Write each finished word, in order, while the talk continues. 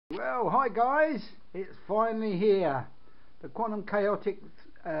Well, hi guys, it's finally here, the Quanum Chaotic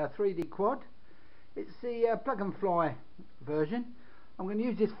 3D quad. It's the plug and fly version. I'm going to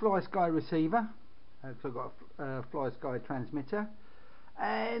use this Fly Sky receiver because I've got a Fly Sky transmitter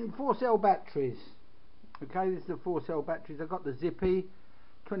and 4-cell batteries. Okay, this is the 4-cell batteries. I've got the Zippy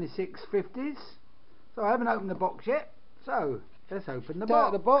 2650s, so I haven't opened the box yet, so let's open the box. Out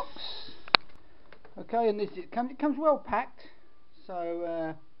of the box. Okay, and it comes well packed,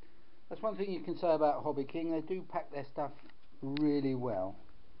 so that's one thing you can say about Hobby King. They do pack their stuff really well.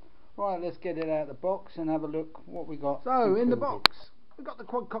 Right, let's get it out of the box and have a look what we got. So included. In the box we've got the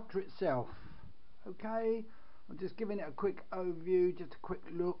quadcopter itself. Okay, I'm just giving it a quick overview, just a quick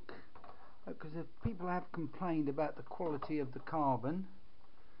look, because people have complained about the quality of the carbon,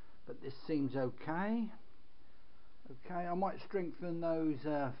 but this seems okay. Okay, I might strengthen those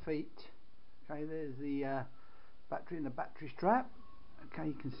feet. Okay, there's the battery and the battery strap. Okay,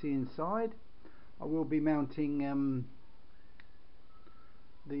 you can see inside. I will be mounting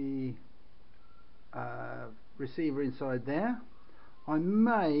the receiver inside there. I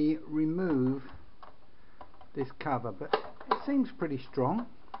may remove this cover, but it seems pretty strong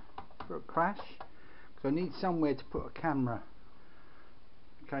for a crash, because I need somewhere to put a camera.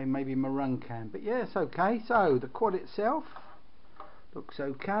 Okay, maybe my run cam, but yeah, it's okay. So the quad itself looks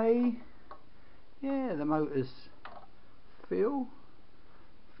okay. Yeah, the motors feel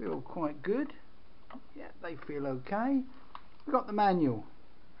quite good. Yeah, they feel okay. We've got the manual.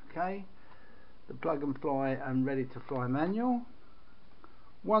 Okay, the plug and fly and ready to fly manual.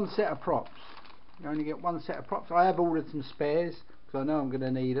 One set of props. You only get one set of props. I have ordered some spares because I know I'm going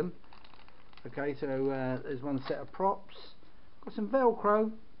to need them. Okay, so there's one set of props. Got some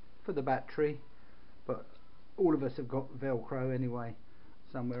Velcro for the battery, but all of us have got Velcro anyway,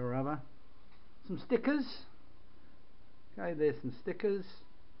 somewhere or other. Some stickers. Okay, there's some stickers.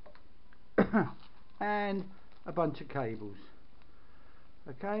 And a bunch of cables.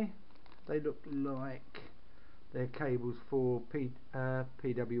 Okay, they look like they're cables for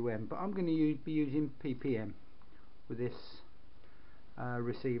PWM, but I'm going to be using PPM with this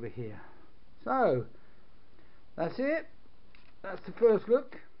receiver here. So that's it. That's the first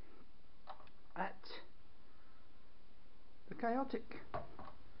look at the Chaotic.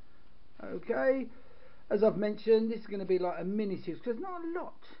 Okay, as I've mentioned, this is going to be like a mini series because there's not a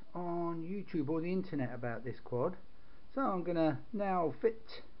lot on YouTube or the internet about this quad. So I'm going to now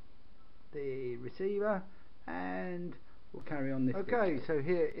fit the receiver and we'll carry on this. Okay, so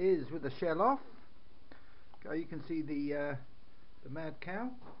here it is with the shell off. Okay, you can see the Mad Cow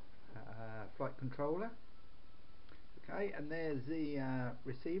flight controller. Okay, and there's the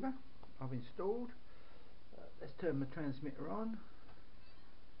receiver I've installed. Let's turn the transmitter on.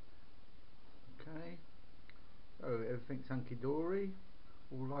 Okay, so everything's hunky-dory,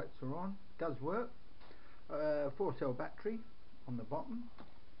 all lights are on, does work. 4-cell battery on the bottom.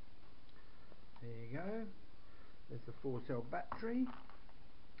 There you go. There's the 4-cell battery.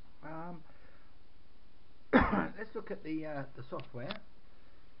 Let's look at the software.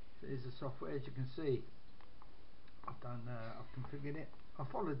 So here's the software. As you can see, I've configured it. I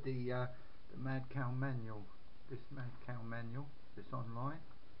followed the Mad Cow manual. This Mad Cow manual. This online.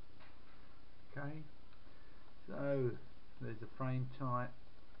 Okay. So there's the frame type,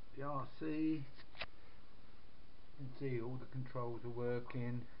 the RC. You can see all the controls are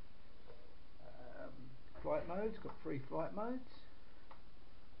working. Flight modes, got 3 flight modes,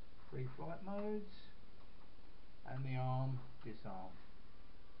 and the arm disarm.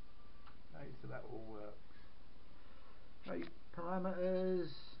 Okay, so that all works. Okay,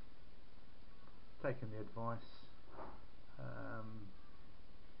 parameters, taking the advice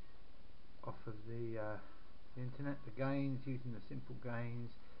off of the internet. The gains, using the simple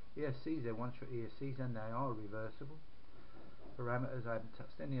gains. ESCs, they're one-shot ESCs and they are reversible. Parameters, I haven't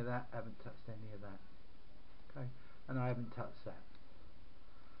touched any of that, okay, and I haven't touched that.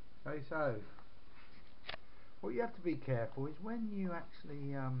 Okay, so what you have to be careful is when you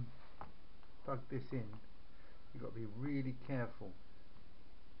actually plug this in, you've got to be really careful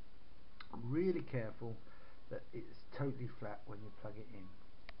that it's totally flat when you plug it in.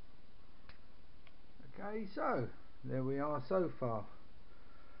 Okay, so there we are so far.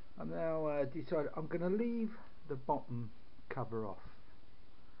 I'm now decided I'm going to leave the bottom cover off.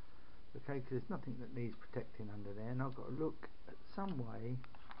 Okay, because there's nothing that needs protecting under there, and I've got to look at some way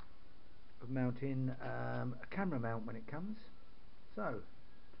of mounting a camera mount when it comes. So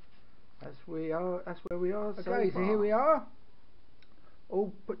that's where we are. Okay, so here we are,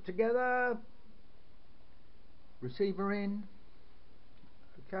 all put together. Receiver in.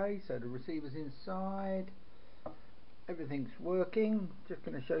 Okay, so the receiver's inside. everything's working. Just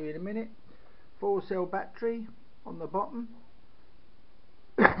going to show you in a minute. 4-cell battery on the bottom.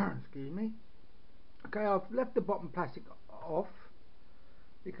 Excuse me. Okay, I've left the bottom plastic off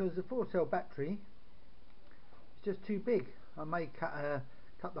because the 4-cell battery is just too big. I may cut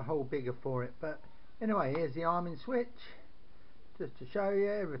the hole bigger for it, but anyway, here's the arming switch just to show you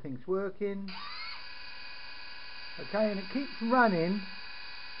everything's working. Okay, and it keeps running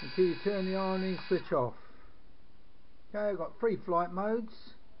until you turn the arming switch off. Okay, I've got 3 flight modes.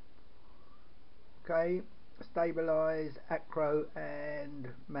 Okay, stabilize, acro and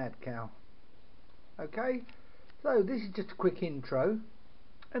mad cow. Okay, so this is just a quick intro.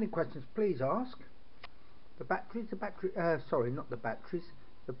 Any questions please ask. Sorry, not the batteries,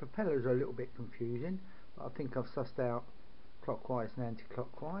 the propellers are a little bit confusing, but I think I've sussed out clockwise and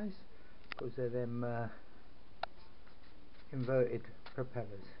anti-clockwise because they're them inverted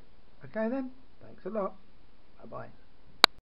propellers. Okay then, thanks a lot, bye bye.